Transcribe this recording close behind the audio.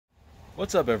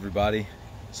What's up, everybody?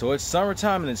 So it's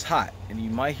summertime and it's hot, and you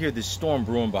might hear this storm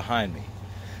brewing behind me.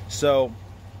 So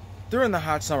during the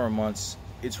hot summer months,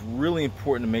 it's really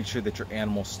important to make sure that your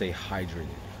animals stay hydrated.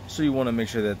 So you want to make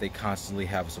sure that they constantly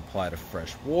have a supply of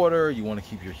fresh water, you want to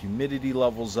keep your humidity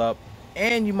levels up,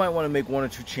 and you might want to make 1 or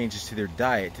 2 changes to their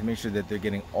diet to make sure that they're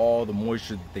getting all the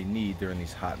moisture that they need during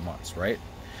these hot months, right?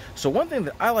 So one thing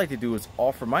that I like to do is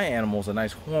offer my animals a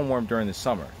nice hornworm during the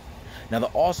summer. Now the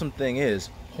awesome thing is,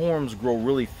 hornworms grow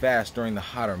really fast during the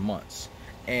hotter months,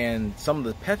 and some of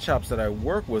the pet shops that I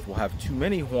work with will have too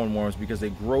many hornworms because they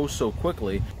grow so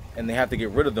quickly and they have to get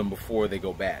rid of them before they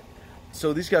go bad.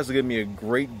 So these guys will give me a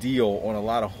great deal on a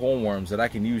lot of hornworms that I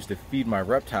can use to feed my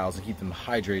reptiles and keep them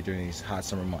hydrated during these hot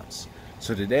summer months.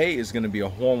 So today is going to be a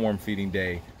hornworm feeding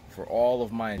day for all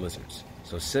of my lizards.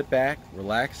 So sit back,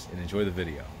 relax, and enjoy the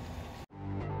video.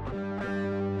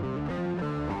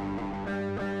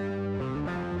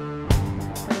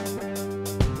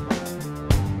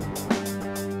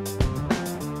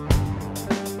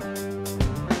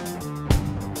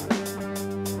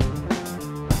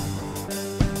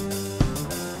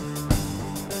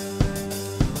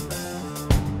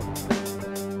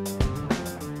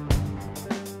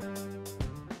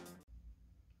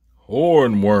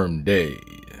 Hornworm Day.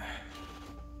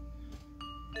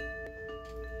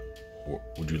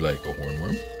 Would you like a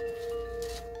hornworm?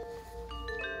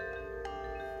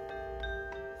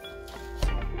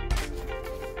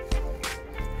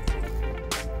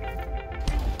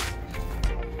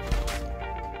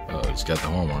 Oh, it's got the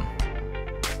hornworm.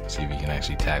 Let's see if you can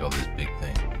actually tackle this big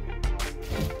thing.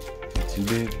 Too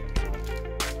big?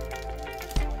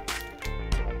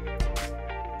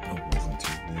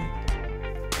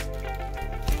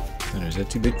 Is that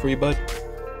too big for you, bud?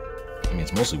 I mean,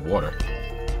 it's mostly water.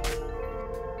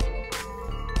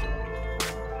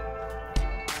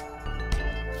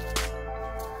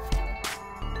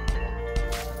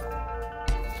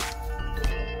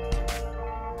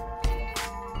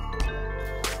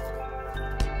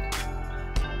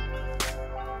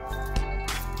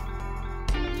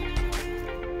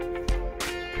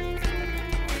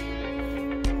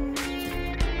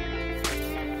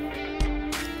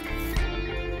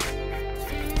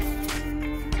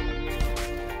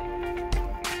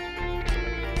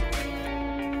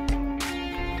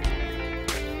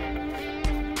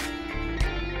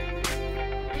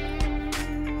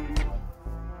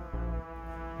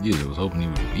 Jeez, I was hoping he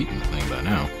would have eaten the thing by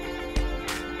now.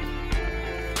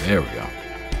 There we go.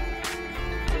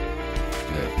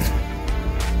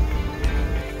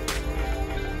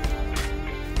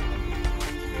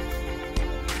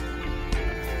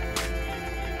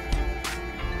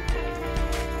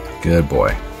 Good. Good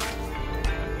boy.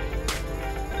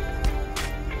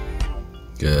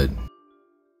 Good.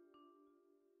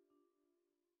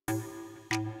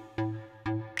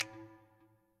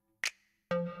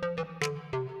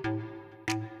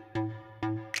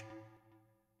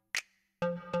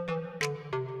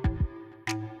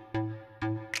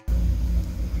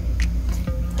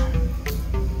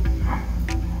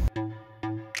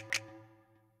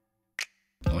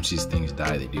 Once these things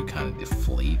die, they do kind of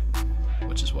deflate,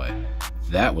 which is why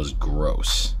that was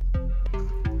gross.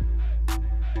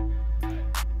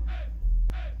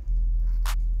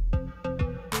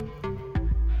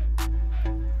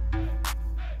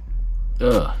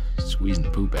 Ugh, squeezing the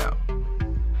poop out.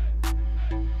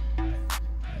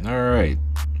 Alright.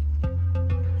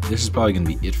 This is probably going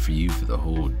to be it for you for the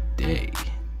whole day.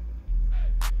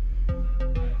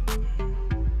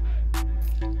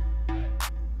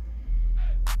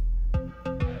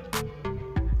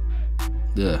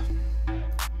 Ugh.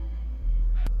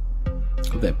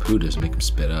 Hope that poo doesn't make him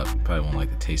spit up. You probably won't like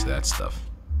the taste of that stuff.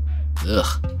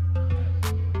 Ugh.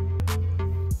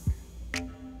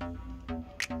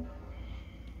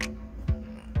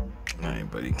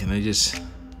 Alright, buddy, can I just...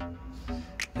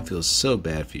 I feel so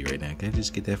bad for you right now. Can I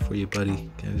just get that for you, buddy?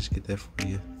 Can I just get that for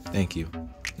you? Thank you.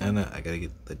 No, I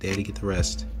gotta let Daddy get the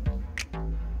rest.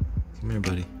 Come here,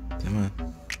 buddy. Come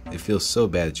on. It feels so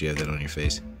bad that you have that on your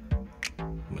face.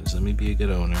 Just let me be a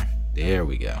good owner. There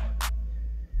we go.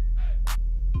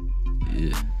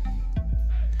 Yeah.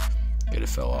 It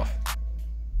fell off.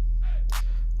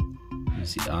 You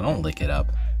see, oh, don't lick it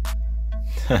up.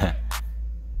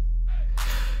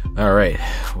 Alright,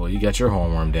 well, you got your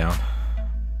hornworm down.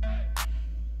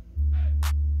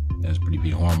 That's a pretty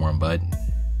big hornworm, bud.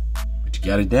 But you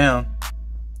got it down.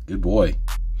 Good boy.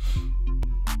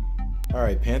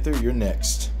 Alright, Panther, you're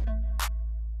next.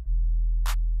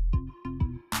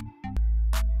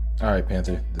 Alright,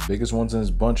 Panther, the biggest ones in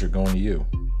this bunch are going to you.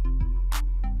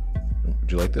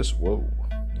 Would you like this? Whoa.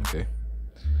 Okay.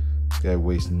 This guy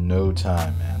wastes no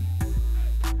time, man.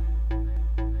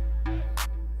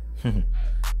 You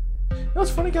know,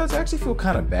 it's funny, guys. I actually feel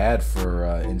kind of bad for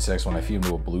insects when I feed them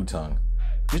to a blue tongue.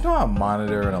 You know how a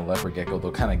monitor and a leopard gecko,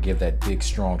 they'll kind of give that big,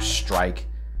 strong strike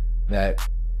that,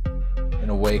 in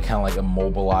a way, kind of like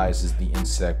immobilizes the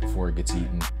insect before it gets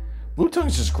eaten. Blue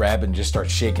tongues just grab it and just start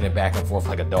shaking it back and forth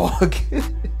like a dog.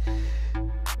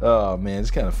 Oh man,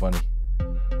 it's kind of funny.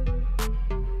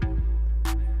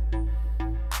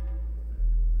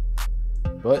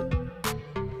 But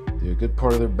they're a good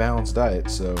part of their balanced diet,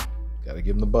 so gotta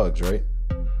give them the bugs, right?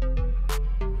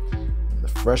 And the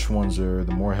fresh ones are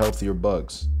the more healthier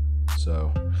bugs,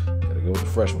 so gotta go with the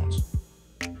fresh ones.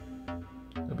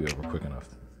 They'll be over quick enough.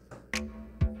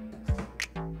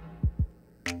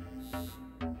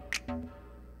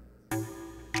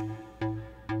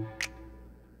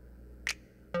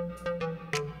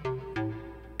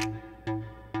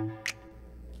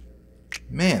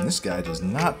 Man, this guy does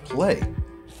not play.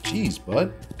 Jeez,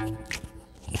 bud.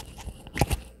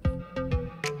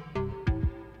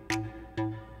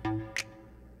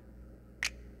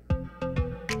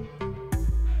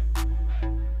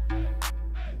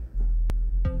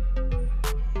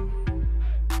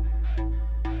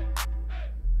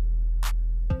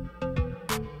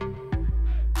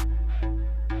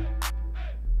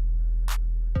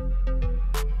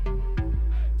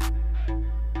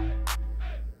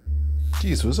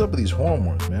 Jeez, what's up with these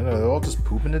hornworms, man? Are they all just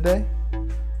pooping today?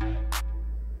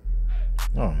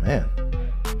 Oh, man.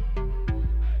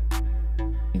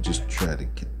 Let me just try to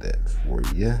get that for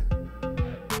you.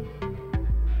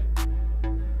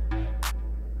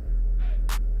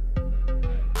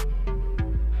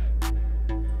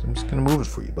 I'm just gonna move it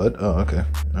for you, bud. Oh, okay.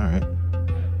 Alright.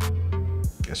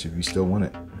 Guess if you still want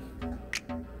it.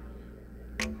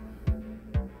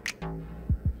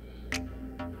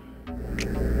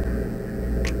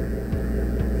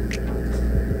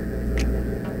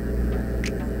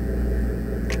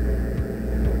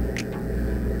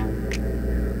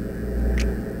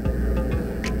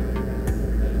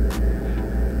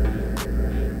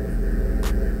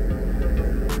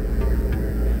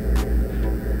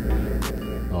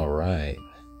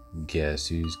 Guess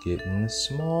who's getting the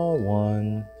small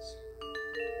ones?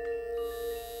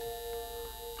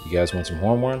 You guys want some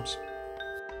hornworms?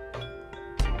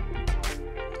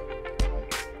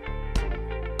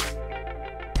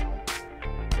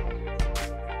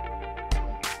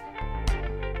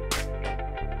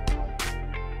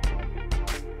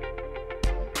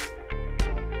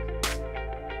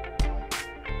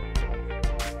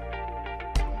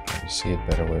 You see it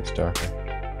better where it's darker.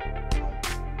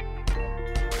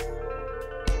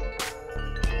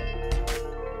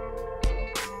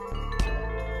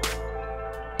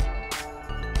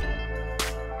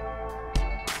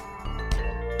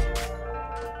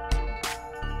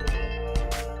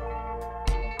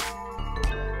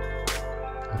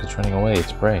 It's running away,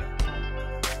 it's prey.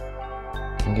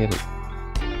 Come get it.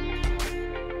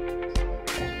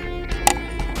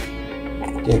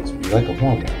 Geckos, would you like a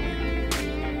hornworm?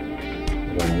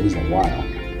 We're gonna lose in a while.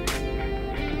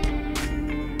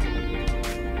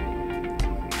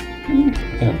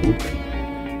 Kind of boot.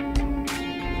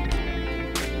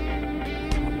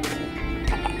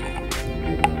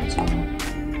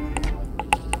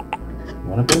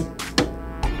 Want a bit?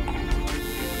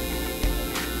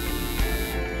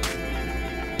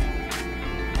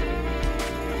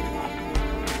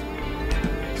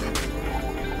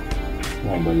 Come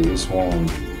on, buddy, this one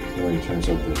really turns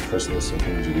up the chrysalis. I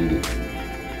think you should eat it.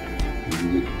 You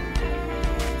eat it.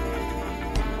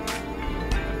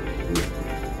 You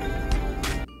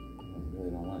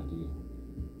really don't want it, do you?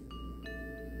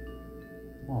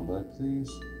 Come on, bud,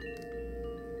 please.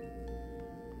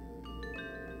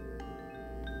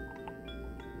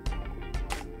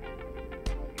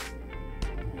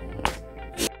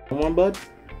 Come on, bud.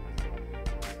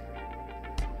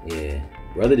 Yeah,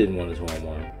 brother didn't want his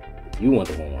hornworm. You want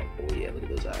the hornworm. Oh yeah, look at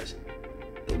those eyes.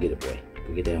 Go get it, boy.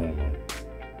 Go get that hornworm.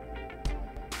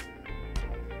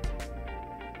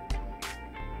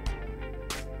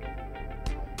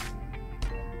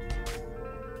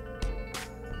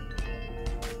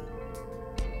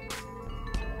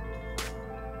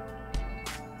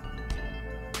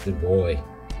 Good boy.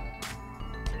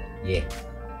 Yeah.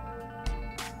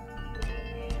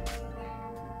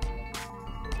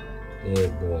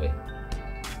 Good boy.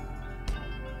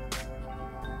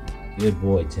 Good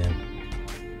boy, Tim.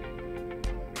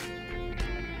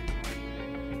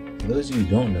 For those of you who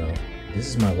don't know, this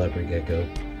is my leopard gecko.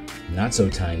 Not so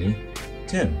tiny,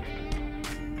 Tim.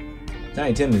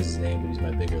 Tiny Tim is his name, but he's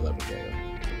my bigger leopard gecko.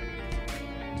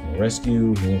 He's my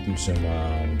rescue. He went through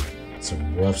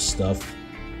some rough stuff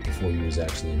before he was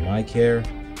actually in my care.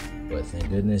 But thank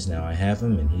goodness now I have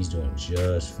him, and he's doing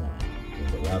just fine.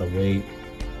 With a lot of weight,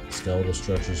 skeletal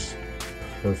structure's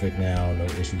perfect now, no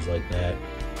issues like that.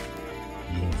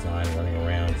 Eating fine, running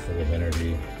around, full of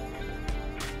energy.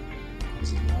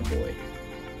 This is my boy.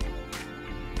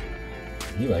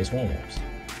 He likes hornworms.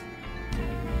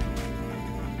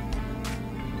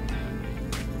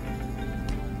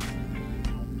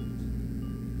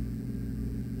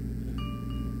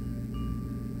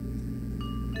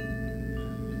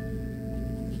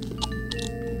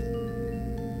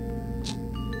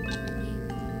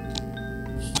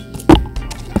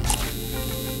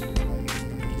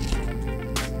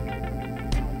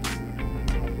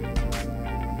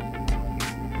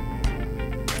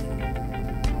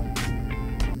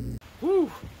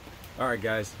 Alright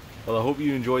guys, well I hope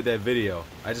you enjoyed that video.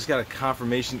 I just got a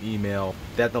confirmation email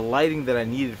that the lighting that I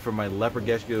needed for my leopard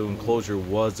gecko enclosure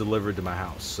was delivered to my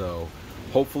house. So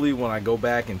hopefully when I go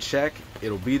back and check,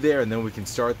 it'll be there, and then we can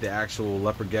start the actual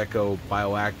leopard gecko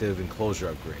bioactive enclosure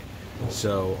upgrade.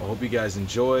 So I hope you guys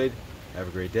enjoyed. Have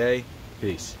a great day.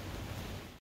 Peace.